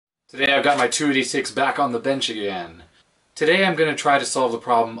Today I've got my 286 back on the bench again. Today I'm going to try to solve the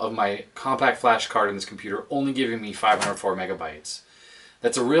problem of my compact flash card in this computer only giving me 504 megabytes.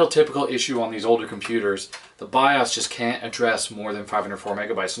 That's a real typical issue on these older computers. The BIOS just can't address more than 504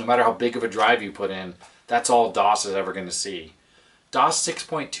 megabytes. No matter how big of a drive you put in, that's all DOS is ever going to see. DOS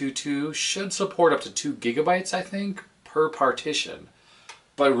 6.22 should support up to 2 gigabytes, I think, per partition.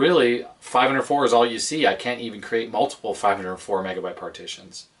 But really, 504 is all you see. I can't even create multiple 504 megabyte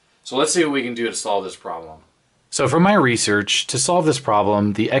partitions. So let's see what we can do to solve this problem. So for my research, to solve this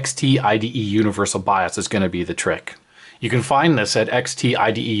problem, the XT-IDE Universal BIOS is going to be the trick. You can find this at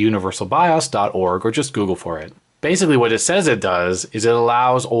xtidebioS.org or just Google for it. Basically what it says it does is it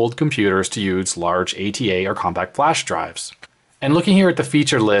allows old computers to use large ATA or compact flash drives. And looking here at the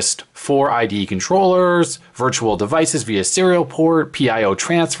feature list, 4 IDE controllers, virtual devices via serial port, PIO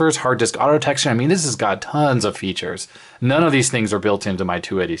transfers, hard disk auto texture. I mean, this has got tons of features. None of these things are built into my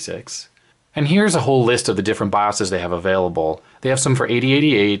 286. And here's a whole list of the different BIOSes they have available. They have some for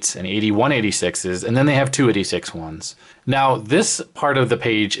 8088s and 8186s, and then they have 286 ones. Now, this part of the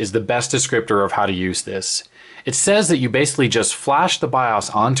page is the best descriptor of how to use this. It says that you basically just flash the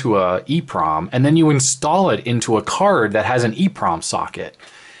BIOS onto a EPROM and then you install it into a card that has an EPROM socket.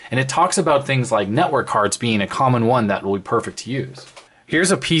 And it talks about things like network cards being a common one that will be perfect to use.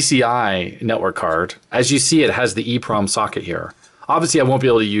 Here's a PCI network card. As you see, it has the EPROM socket here. Obviously, I won't be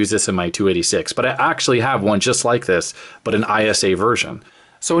able to use this in my 286, but I actually have one just like this, but an ISA version.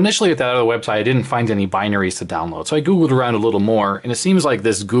 So initially at that other website, I didn't find any binaries to download. So I Googled around a little more, and it seems like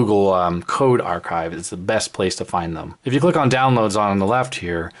this Google code archive is the best place to find them. If you click on downloads on the left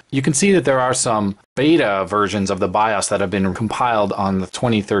here, you can see that there are some beta versions of the BIOS that have been compiled on the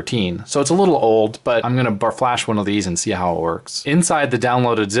 2013. So it's a little old, but I'm going to flash one of these and see how it works. Inside the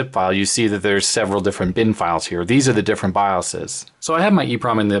downloaded zip file, you see that there's several different bin files here. These are the different BIOSes. So I have my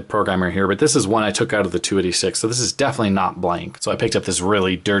EPROM in the programmer here, but this is one I took out of the 286, so this is definitely not blank. So I picked up this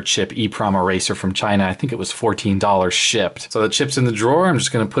really dirt cheap EPROM eraser from China. I think it was $14 shipped. So the chip's in the drawer. I'm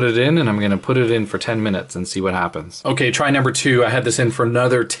just going to put it in, and I'm going to put it in for 10 minutes and see what happens. Okay, try number 2. I had this in for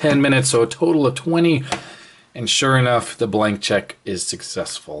another 10 minutes, so a total of 20. And sure enough, the blank check is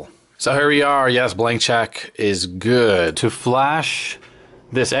successful. So here we are. Yes, blank check is good. To flash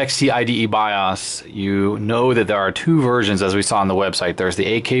this XT-IDE BIOS, you know that there are 2 versions as we saw on the website. There's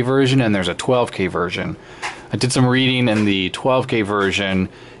the 8K version and there's a 12K version. I did some reading, and the 12K version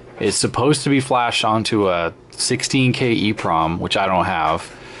is supposed to be flashed onto a 16K EPROM, which I don't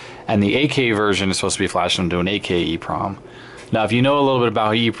have. And the 8K version is supposed to be flashed onto an 8K EPROM. Now, if you know a little bit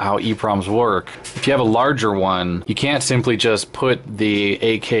about how EPROMs work, if you have a larger one, you can't simply just put the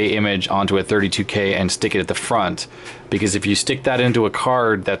 8K image onto a 32K and stick it at the front. Because if you stick that into a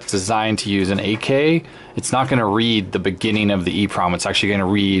card that's designed to use an 8K, it's not going to read the beginning of the EPROM. It's actually going to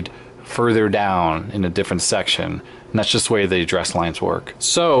read further down in a different section. And that's just the way the address lines work.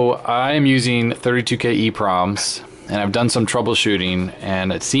 So I am using 32K EPROMs, and I've done some troubleshooting,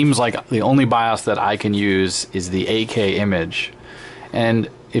 and it seems like the only BIOS that I can use is the 8K image. And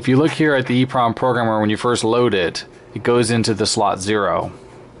if you look here at the EPROM programmer, when you first load it, it goes into the slot 0.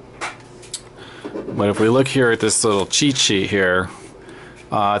 But if we look here at this little cheat sheet here,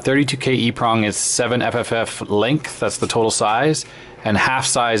 32K EPROM is 7 FFF length, that's the total size, and half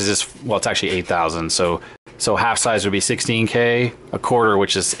size is, well, it's actually 8,000, so half size would be 16K, a quarter,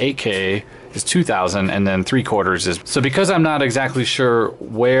 which is 8K, is 2,000, and then 3/4 is... So because I'm not exactly sure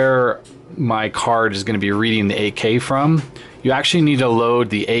where my card is going to be reading the 8K from, you actually need to load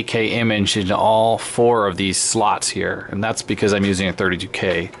the 8K image into all 4 of these slots here, and that's because I'm using a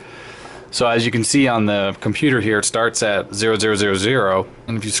 32K. So as you can see on the computer here, it starts at 0000,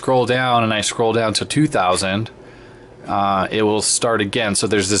 and if you scroll down, and I scroll down to 2,000, it will start again. So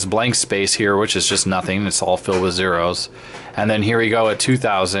there's this blank space here, which is just nothing. It's all filled with zeros. And then here we go at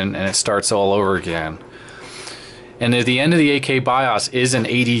 2,000, and it starts all over again. And at the end of the 8K BIOS is an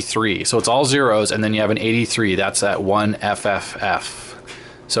 83. So it's all zeros, and then you have an 83. That's at 1 FFF.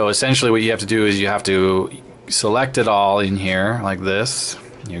 So essentially what you have to do is you have to select it all in here like this.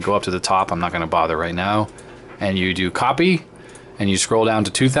 You go up to the top. I'm not going to bother right now. And you do copy, and you scroll down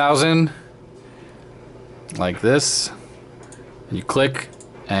to 2,000 like this. You click,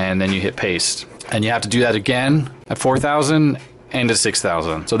 and then you hit paste. And you have to do that again at 4,000 and to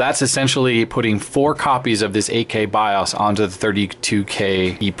 6,000. So that's essentially putting 4 copies of this 8K BIOS onto the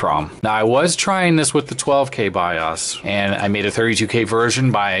 32K EPROM. Now I was trying this with the 12K BIOS, and I made a 32K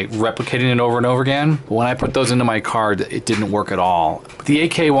version by replicating it over and over again. But when I put those into my card, it didn't work at all. But the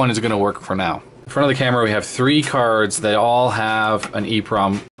 8K one is going to work for now. In front of the camera we have 3 cards that all have an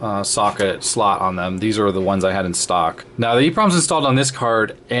EPROM socket slot on them. These are the ones I had in stock. Now the EPROM's installed on this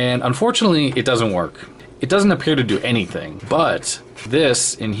card, and unfortunately it doesn't work. It doesn't appear to do anything, but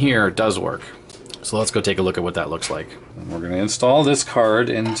this in here does work. So let's go take a look at what that looks like. And we're going to install this card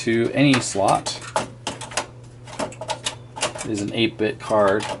into any slot. It is an 8-bit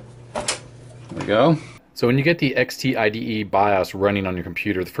card. There we go. So when you get the XT-IDE BIOS running on your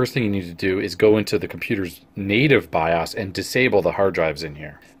computer, the first thing you need to do is go into the computer's native BIOS and disable the hard drives in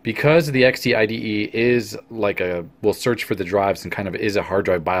here. Because the XT-IDE is like will search for the drives and kind of is a hard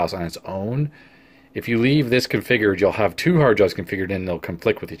drive BIOS on its own, if you leave this configured, you'll have 2 hard drives configured and they'll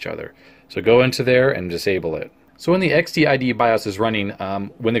conflict with each other. So go into there and disable it. So when the XT-IDE BIOS is running,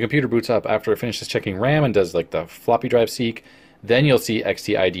 when the computer boots up, after it finishes checking RAM and does like the floppy drive seek, then you'll see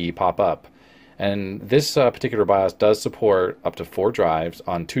XT-IDE pop up. And this particular BIOS does support up to 4 drives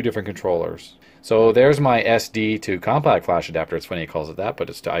on 2 different controllers. So there's my SD to compact flash adapter. It's funny it calls it that, but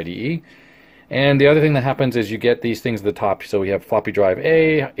it's to IDE. And the other thing that happens is you get these things at the top. So we have floppy drive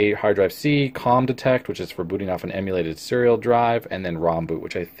A hard drive C, COM detect, which is for booting off an emulated serial drive, and then ROM boot,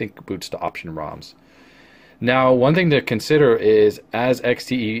 which I think boots to option ROMs. Now, one thing to consider is as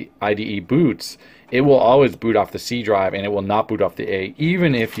XT-IDE boots, it will always boot off the C drive and it will not boot off the A,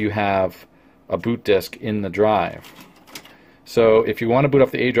 even if you have a boot disk in the drive. So if you want to boot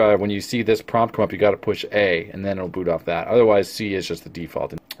off the A drive, when you see this prompt come up, you got to push A and then it'll boot off that. Otherwise, C is just the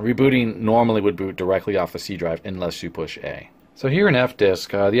default. Rebooting normally would boot directly off the C drive unless you push A. So here in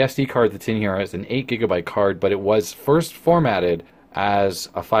F-Disk, the SD card that's in here is an 8GB card, but it was first formatted as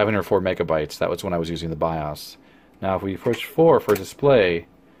a 504 megabytes. That was when I was using the BIOS. Now if we push 4 for display,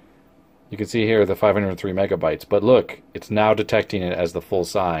 you can see here the 503 megabytes, but look, it's now detecting it as the full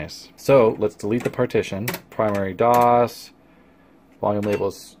size. So let's delete the partition. Primary DOS, volume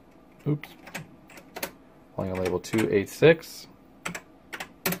labels, volume label 286.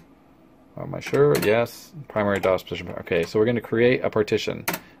 Am I sure? Yes. Primary DOS position. Okay, so we're going to create a partition.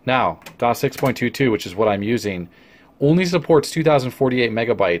 Now, DOS 6.22, which is what I'm using, only supports 2048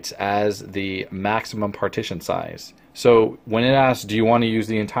 megabytes as the maximum partition size. So when it asks, do you want to use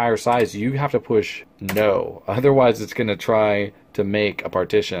the entire size, you have to push no. Otherwise, it's going to try to make a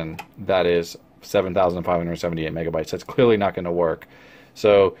partition that is 7,578 megabytes. That's clearly not going to work.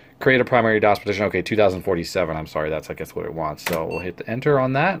 So create a primary DOS partition. Okay, 2047. I'm sorry, that's I guess what it wants. So we'll hit the enter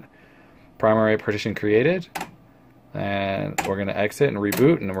on that. Primary partition created. And we're going to exit and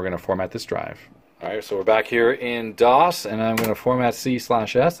reboot, and then we're going to format this drive. Alright, so we're back here in DOS, and I'm going to format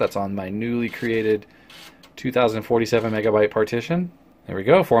C/S. That's on my newly created 2047 megabyte partition. There we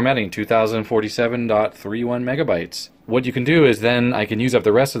go, formatting 2047.31 megabytes. What you can do is then I can use up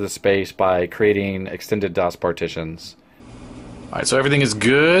the rest of the space by creating extended DOS partitions. Alright, so everything is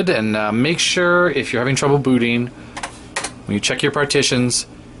good, and make sure if you're having trouble booting, when you check your partitions,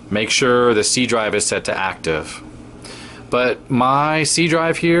 make sure the C drive is set to active. But my C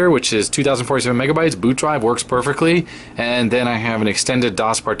drive here, which is 2047 megabytes, boot drive, works perfectly. And then I have an extended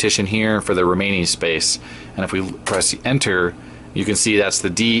DOS partition here for the remaining space. And if we press enter, you can see that's the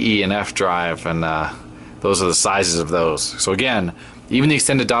D, E, and F drive, and those are the sizes of those. So again, even the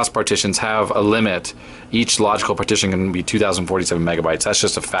extended DOS partitions have a limit. Each logical partition can be 2047 megabytes. That's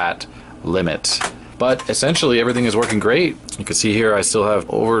just a fat limit. But essentially everything is working great. You can see here I still have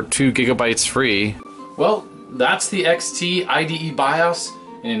over 2 gigabytes free. Well, that's the XT-IDE BIOS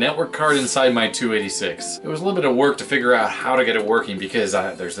and a network card inside my 286. It was a little bit of work to figure out how to get it working because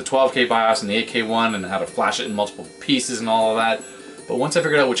there's the 12K BIOS and the 8K one and how to flash it in multiple pieces and all of that. But once I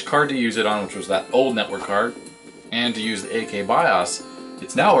figured out which card to use it on, which was that old network card, and to use the 8K BIOS,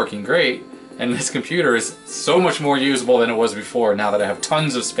 it's now working great. And this computer is so much more usable than it was before now that I have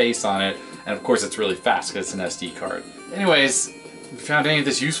tons of space on it. And of course it's really fast because it's an SD card. Anyways, if you found any of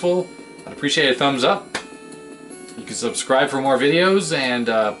this useful, I'd appreciate a thumbs up. You can subscribe for more videos and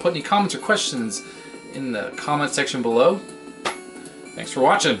put any comments or questions in the comment section below. Thanks for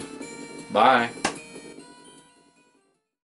watching. Bye.